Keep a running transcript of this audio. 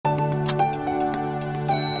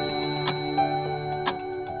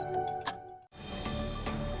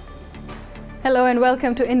Hello and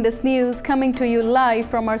welcome to Indus News, coming to you live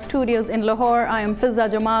from our studios in Lahore. I am Fizza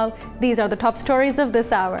Jamal. These are the top stories of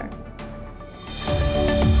this hour.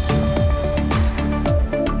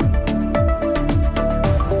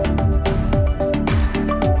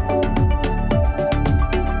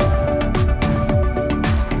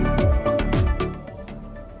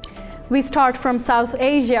 We start from South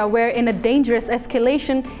Asia, where in a dangerous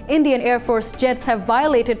escalation, Indian Air Force jets have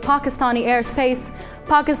violated Pakistani airspace.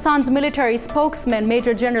 Pakistan's military spokesman,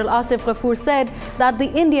 Major General Asif Ghafoor, said that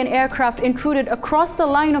the Indian aircraft intruded across the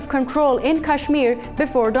line of control in Kashmir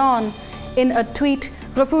before dawn. In a tweet,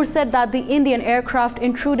 Ghafoor said that the Indian aircraft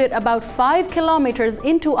intruded about 5 kilometers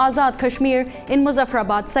into Azad Kashmir in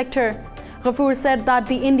Muzaffarabad sector. Ghafoor said that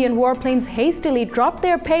the Indian warplanes hastily dropped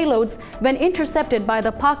their payloads when intercepted by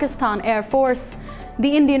the Pakistan Air Force.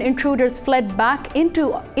 The Indian intruders fled back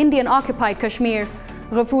into Indian-occupied Kashmir.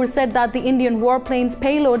 Ghafoor said that the Indian warplanes'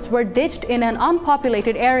 payloads were ditched in an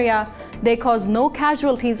unpopulated area. They caused no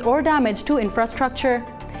casualties or damage to infrastructure.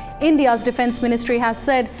 India's Defense Ministry has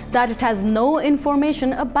said that it has no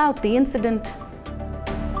information about the incident.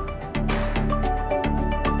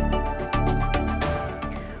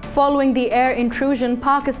 Following the air intrusion,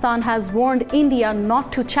 Pakistan has warned India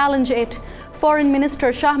not to challenge it. Foreign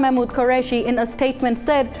Minister Shah Mahmood Qureshi in a statement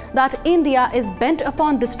said that India is bent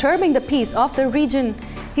upon disturbing the peace of the region.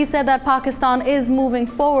 He said that Pakistan is moving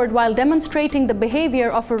forward while demonstrating the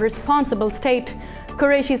behavior of a responsible state.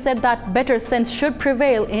 Qureshi said that better sense should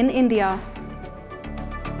prevail in India.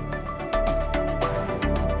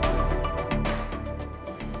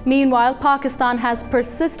 Meanwhile, Pakistan has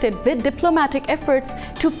persisted with diplomatic efforts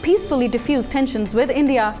to peacefully diffuse tensions with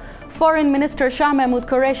India. Foreign Minister Shah Mahmood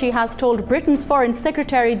Qureshi has told Britain's Foreign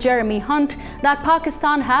Secretary Jeremy Hunt that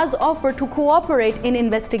Pakistan has offered to cooperate in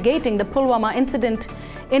investigating the Pulwama incident.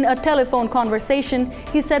 In a telephone conversation,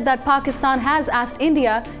 he said that Pakistan has asked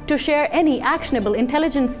India to share any actionable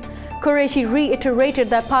intelligence. Qureshi reiterated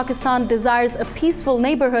that Pakistan desires a peaceful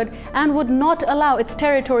neighborhood and would not allow its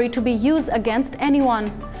territory to be used against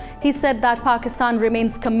anyone. He said that Pakistan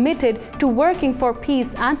remains committed to working for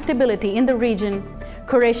peace and stability in the region.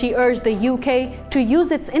 Qureshi urged the UK to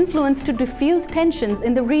use its influence to diffuse tensions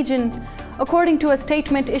in the region. According to a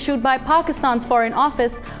statement issued by Pakistan's Foreign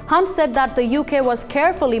Office, Hunt said that the UK was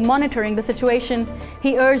carefully monitoring the situation.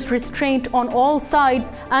 He urged restraint on all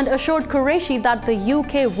sides and assured Qureshi that the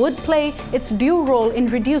UK would play its due role in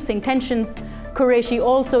reducing tensions. Qureshi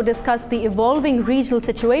also discussed the evolving regional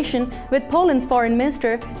situation with Poland's Foreign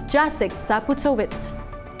Minister Jacek Zapucowicz.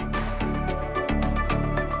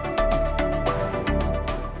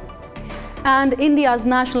 And India's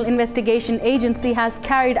National Investigation Agency has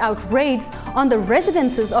carried out raids on the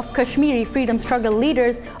residences of Kashmiri freedom struggle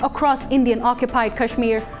leaders across Indian-occupied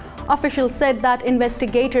Kashmir. Officials said that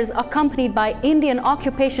investigators accompanied by Indian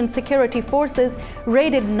Occupation Security Forces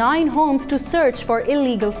raided 9 homes to search for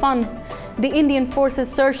illegal funds. The Indian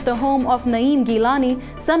forces searched the home of Naeem Gilani,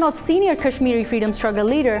 son of senior Kashmiri freedom struggle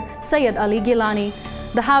leader Syed Ali Gilani.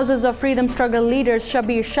 The houses of freedom struggle leaders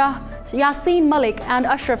Shabir Shah, Yasin Malik and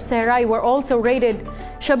Ashraf Sehrai were also raided.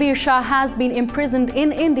 Shabir Shah has been imprisoned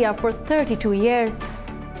in India for 32 years.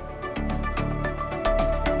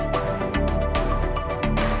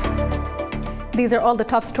 These are all the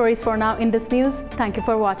top stories for now in this news. Thank you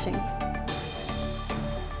for watching.